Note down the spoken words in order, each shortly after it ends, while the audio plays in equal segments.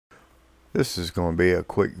This is going to be a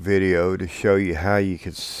quick video to show you how you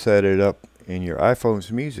can set it up in your iPhone's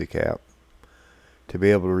music app to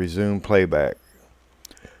be able to resume playback.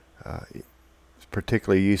 It's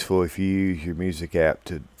particularly useful if you use your music app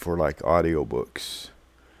for like audiobooks.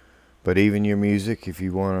 But even your music, if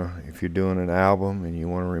you're doing an album and you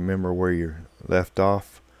want to remember where you left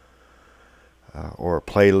off, or a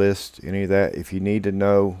playlist, any of that, if you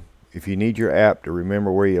need your app to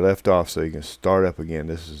remember where you left off so you can start up again,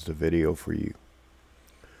 this is the video for you.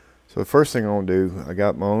 So the first thing I'm going to do, I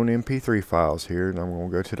got my own MP3 files here, and I'm going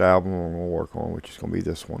to go to the album I'm going to work on, which is going to be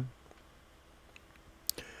this one.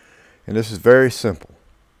 And this is very simple.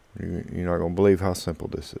 You're not going to believe how simple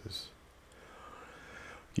this is.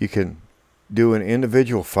 You can do an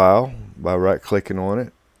individual file by right-clicking on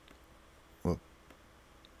it.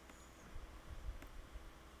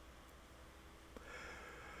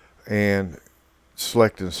 And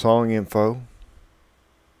selecting song info,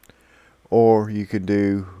 or you could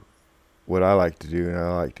do what I like to do, and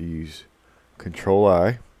I like to use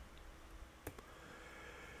Control-I,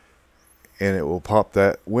 and it will pop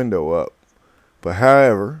that window up. But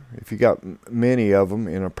however, if you got many of them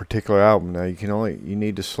in a particular album, now you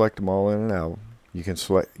need to select them all in an album. You can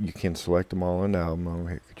select them all in an album. I'm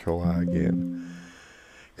gonna hit Control-I again,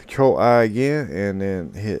 Control-I again, and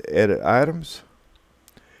then hit Edit Items.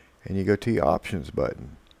 And you go to your options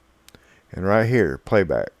button, and right here,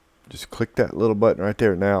 playback, just click that little button right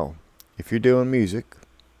there. Now if you're doing music,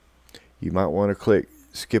 you might want to click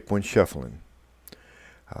skip when shuffling.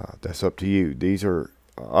 That's up to you. These are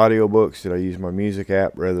audiobooks that I use my music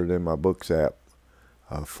app rather than my books app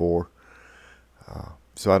for,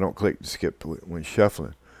 so I don't click skip when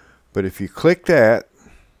shuffling. But if you click that,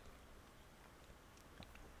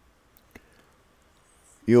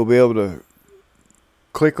 you'll be able to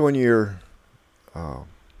click on your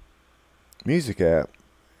music app,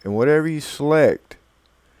 and whatever you select.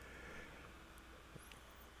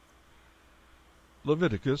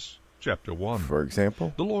 Leviticus chapter 1. For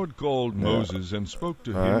example, the Lord called Moses and spoke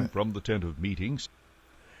to him from the tent of meetings.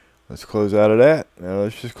 Let's close out of that. Now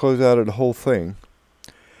let's just close out of the whole thing.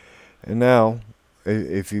 And now,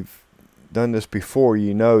 if you've done this before,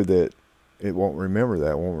 you know that it won't remember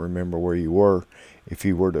that. It won't remember where you were if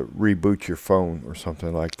you were to reboot your phone or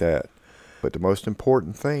something like that. But the most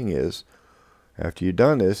important thing is, after you've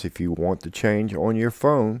done this, if you want to change on your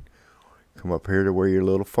phone, come up here to where your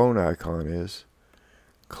little phone icon is,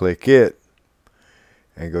 click it,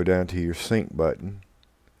 and go down to your sync button,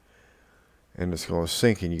 and it's going to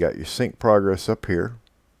sync, and you got your sync progress up here,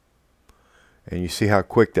 and you see how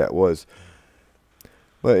quick that was.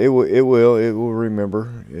 But it will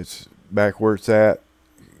remember. It's back where it's at,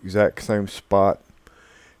 exact same spot.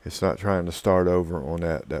 It's not trying to start over on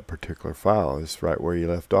that particular file. It's right where you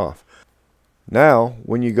left off. Now,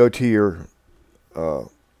 when you go to your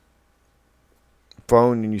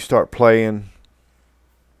phone and you start playing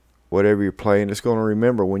whatever you're playing, it's going to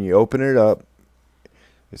remember when you open it up,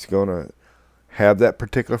 it's going to have that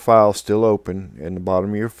particular file still open in the bottom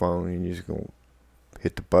of your phone, and you're just going to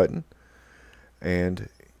hit the button, and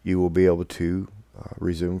you will be able to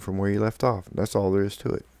resume from where you left off. And that's all there is to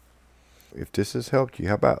it. If this has helped you,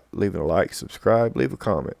 how about leaving a like, subscribe, leave a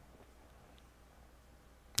comment.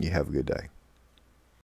 You have a good day.